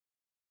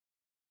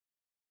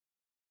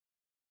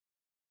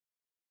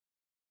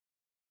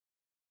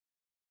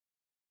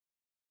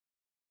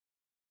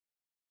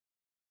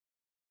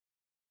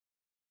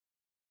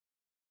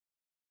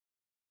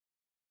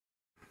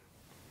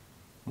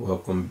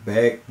Welcome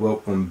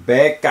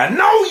back. I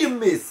know you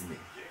miss me.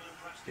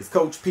 It's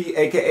Coach P,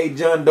 aka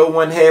John Doe,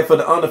 one half of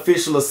the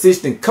unofficial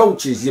assistant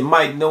coaches. You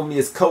might know me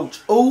as Coach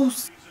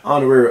Uce,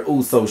 Honorary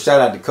Uso.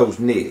 Shout out to Coach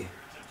Ned.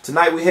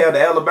 Tonight we have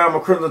the Alabama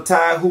Crimson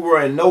Tide, who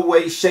were in no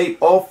way, shape,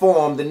 or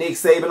form the Nick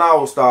Saban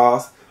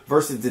All-Stars,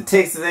 versus the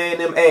Texas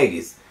A&M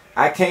Aggies.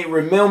 I can't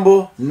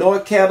remember nor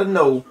care to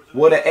know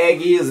what an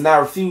Aggie is, and I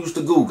refuse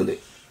to Google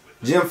it.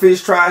 Jim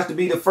Fish tries to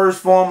be the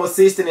first former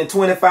assistant, and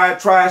 25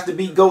 tries to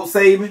beat GOAT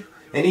Saban,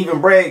 and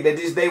even brag that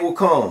this day will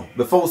come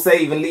before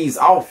Saban leaves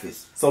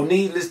office. So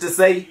needless to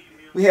say,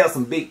 we have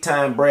some big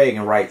time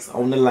bragging rights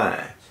on the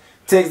line.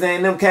 Tex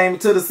A&M came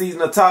into the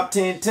season a top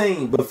 10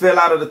 team, but fell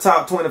out of the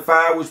top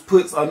 25, which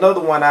puts another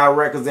one of our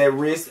records at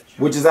risk,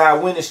 which is our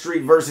winning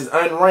streak versus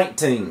unranked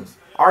teams.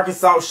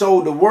 Arkansas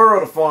showed the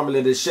world a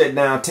formula to shut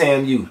down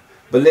TAMU,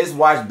 but let's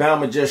watch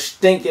Bama just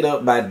stink it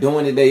up by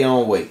doing it their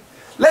own way.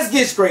 Let's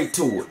get straight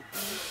to it.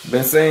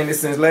 Been saying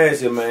this since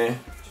last year, man.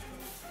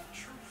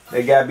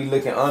 They gotta be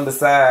looking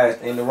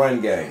undersized in the run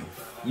game.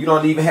 You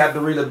don't even have to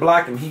really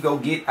block him. He go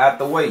get out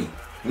the way.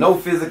 No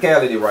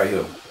physicality right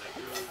here.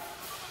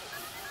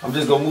 I'm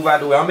just gonna move out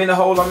the way. I'm in the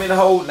hole.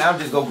 Now I'm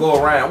just gonna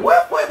go around.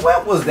 What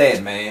was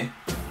that, man?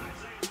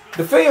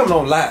 The film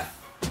don't lie.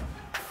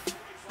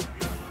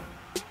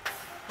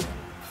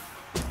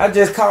 I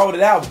just called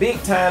it out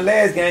big time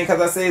last game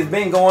because I said it's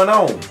been going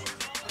on.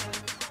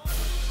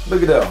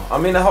 Look at that.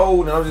 I'm in the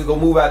hole and I'm just gonna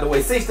move out the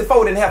way.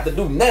 64 didn't have to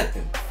do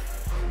nothing.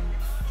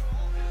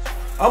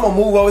 I'm gonna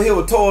move over here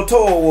with Toro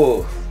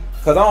was,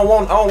 cause I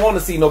don't want to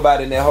see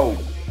nobody in that hole.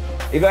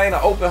 If it ain't an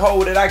open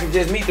hole that I can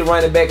just meet the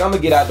running back, I'm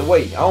gonna get out the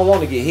way. I don't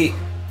want to get hit.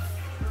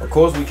 Of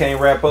course, we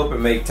can't wrap up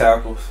and make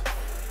tackles,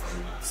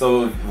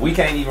 so we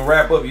can't even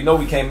wrap up. You know,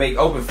 we can't make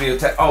open field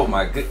tackles. Oh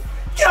my good,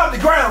 get off the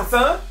ground,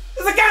 son.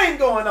 There's a game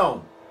going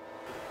on.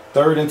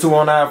 3rd and 2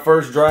 on our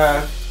first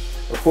drive.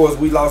 Of course,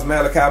 we lost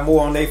Malachi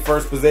Moore on their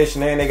first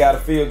possession, and they got a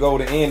field goal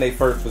to end their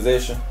first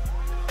possession.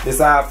 This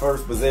is our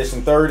first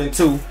possession, 3rd and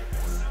 2.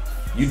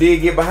 You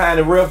did get behind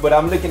the ref, but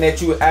I'm looking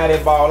at you out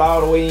that ball all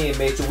the way in,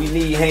 Mitchell. We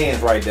need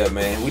hands right there,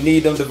 man. We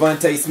need them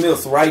Devontae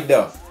Smiths right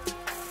there.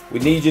 We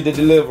need you to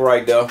deliver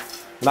right there.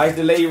 Nice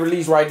delayed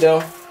release right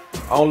there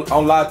on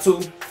lot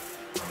 2.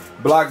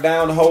 Blocked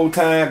down the whole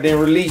time, then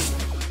released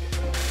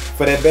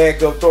for that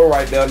backup throw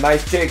right there.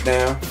 Nice check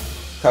down.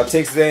 Cause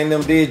Texas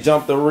A&M did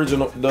jump the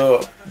original,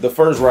 the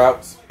first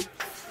routes.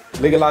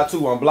 Look at lot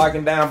 2. I'm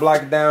blocking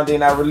down,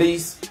 then I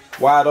release.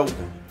 Wide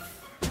open.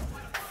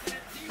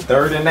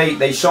 3rd and 8,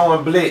 they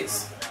showing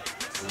blitz.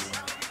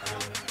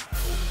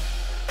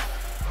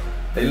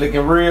 They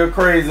looking real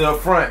crazy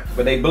up front,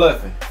 but they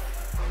bluffing.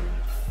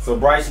 So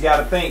Bryce, you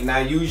gotta think now,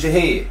 use your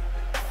head.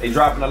 They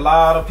dropping a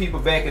lot of people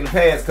back in the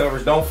pass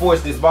coverage. Don't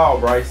force this ball,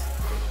 Bryce.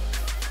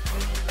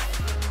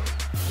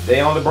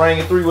 They only bring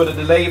it 3 with a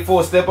delayed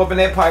 4. Step up in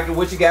that pocket.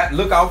 What you got?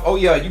 Look out. Oh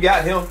yeah, you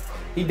got him.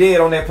 He dead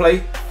on that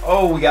play.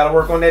 Oh, we gotta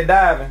work on that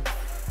diving.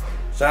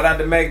 Shout out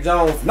to Mac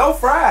Jones. No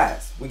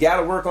fries. We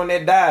gotta work on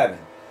that diving.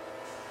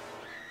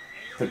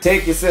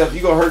 Protect yourself.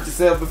 You're going to hurt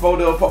yourself before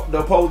the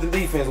opposing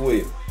defense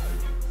will.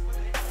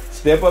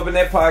 Step up in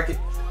that pocket.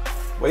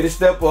 Way to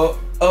step up.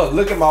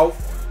 Look him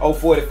off. Oh,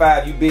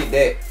 45, you bit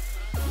that.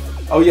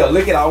 Oh, yeah,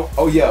 lick it off.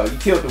 Oh, yeah, you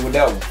killed it with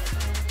that one.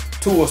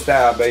 Tour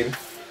style, baby.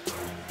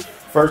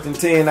 1st and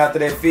 10 after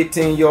that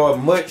 15-yard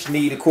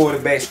much-needed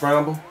quarterback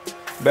scramble.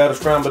 Better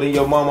scramble than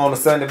your mama on a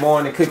Sunday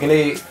morning cooking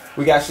eggs.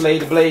 We got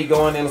Slade the Blade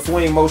going in a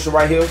swing motion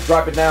right here.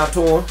 Drop it down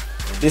to him.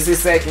 This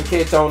is 2nd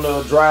catch on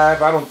the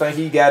drive. I don't think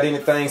he got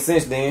anything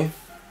since then.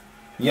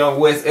 Young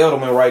Wes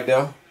Edelman right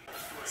there.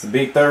 It's a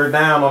big 3rd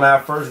down on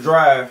our first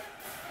drive.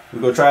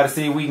 We're going to try to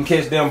see if we can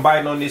catch them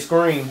biting on this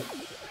screen.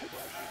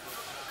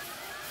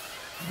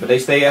 But they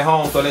stay at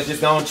home, so let's just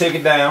go and check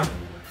it down.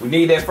 We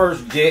need that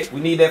first jet.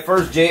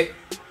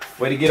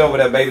 Way to get over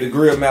there, baby. The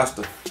grill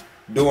master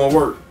doing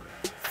work.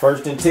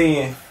 1st and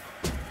 10.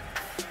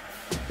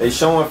 They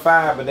showing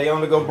 5, but they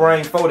only go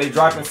bring 4. They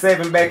dropping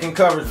 7 back in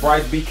coverage.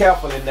 Bryce, be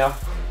careful in there.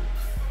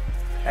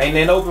 Ain't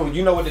that open?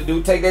 You know what to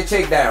do. Take that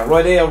check down.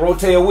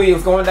 Rotel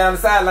Williams going down the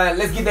sideline.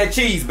 Let's get that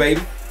cheese,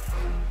 baby.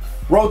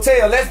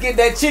 Rotel, let's get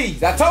that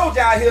cheese. I told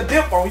y'all he'll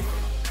dip on you.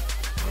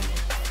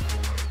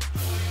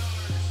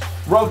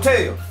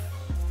 Rotel.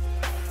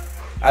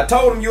 I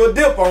told him you'll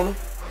dip on him.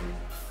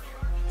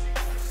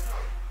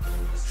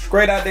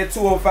 Straight out that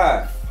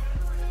 205.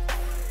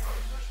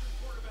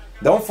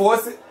 Don't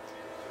force it.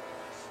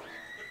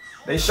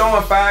 They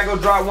showing 5, go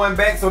drop 1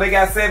 back, so they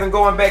got 7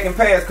 going back in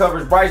pass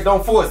coverage. Bryce,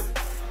 don't force it.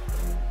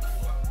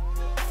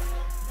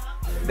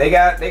 They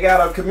got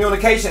a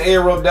communication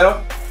error up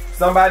there.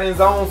 Somebody in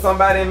zone,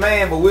 somebody in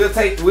man, but we'll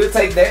take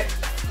that.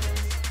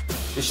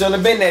 It shouldn't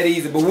have been that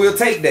easy, but we'll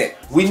take that.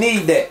 We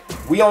need that.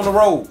 We on the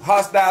road.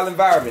 Hostile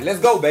environment. Let's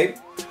go, baby.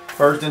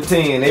 1st and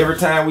 10. Every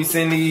time we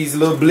send these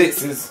little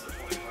blitzes,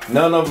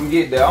 none of them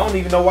get there. I don't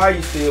even know why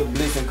you still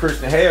blitzing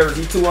Christian Harris.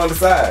 He's too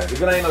undersized.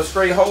 If it ain't a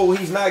straight hole,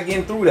 he's not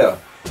getting through there.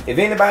 If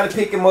anybody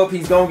pick him up,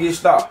 he's going to get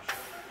stopped.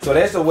 So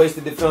that's a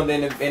wasted defender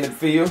in the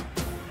field.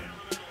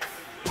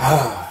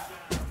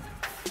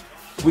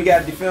 We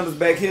got defenders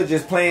back here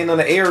just playing on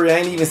the area,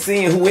 ain't even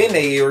seeing who in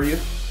the area.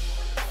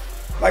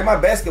 Like my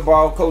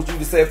basketball coach used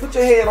to say, put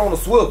your head on a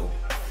swivel.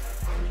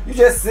 You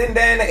just sitting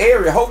there in the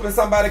area hoping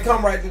somebody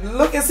come right there.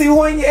 Look and see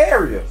who in your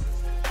area.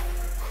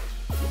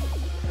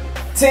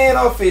 10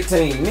 or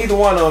 15, neither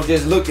one of them.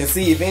 Just look and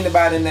see if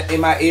anybody in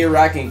my area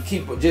I can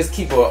keep a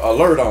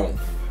alert on.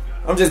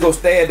 I'm just gonna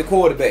stare at the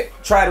quarterback.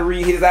 Try to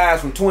read his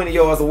eyes from 20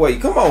 yards away.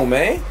 Come on,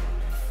 man.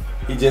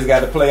 He just got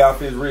to play off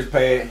his wrist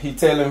pad. He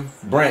telling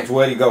Branch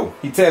where he go.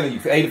 He telling you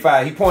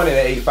 85. He pointed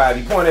at 85.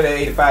 He pointed at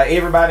 85.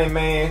 Everybody,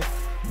 man,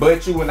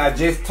 but you. And I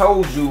just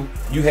told you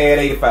you had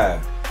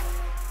 85.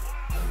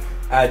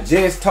 I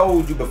just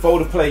told you before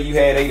the play you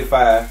had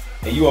 85,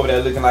 and you over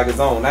there looking like a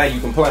zone. Now you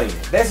complaining.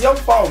 That's your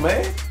fault,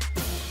 man.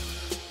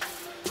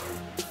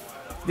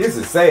 This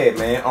is sad,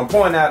 man. I'm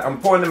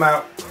pointing him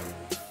out.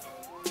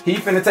 He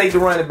finna take the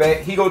running back.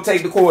 He gonna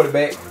take the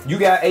quarterback. You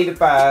got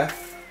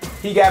 85.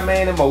 He got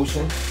man in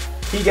motion.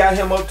 He got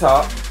him up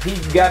top. He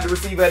got the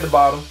receiver at the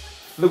bottom.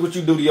 Look what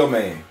you do to your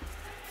man.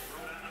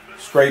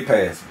 Straight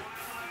passing.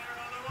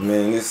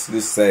 Man,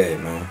 this sad,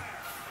 man.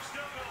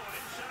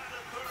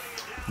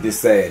 This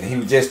sad.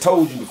 He just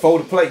told you before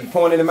the play. You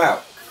pointed him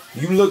out.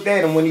 You looked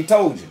at him when he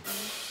told you.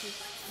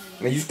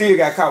 And you still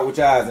got caught with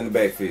your eyes in the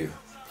backfield.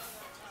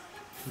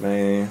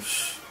 Man,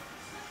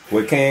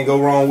 what can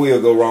go wrong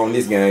will go wrong in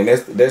this game.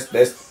 That's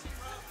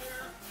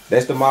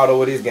the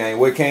motto of this game.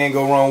 What can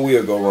go wrong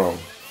will go wrong.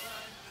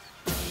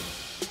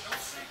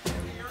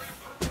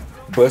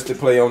 Busted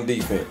play on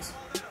defense.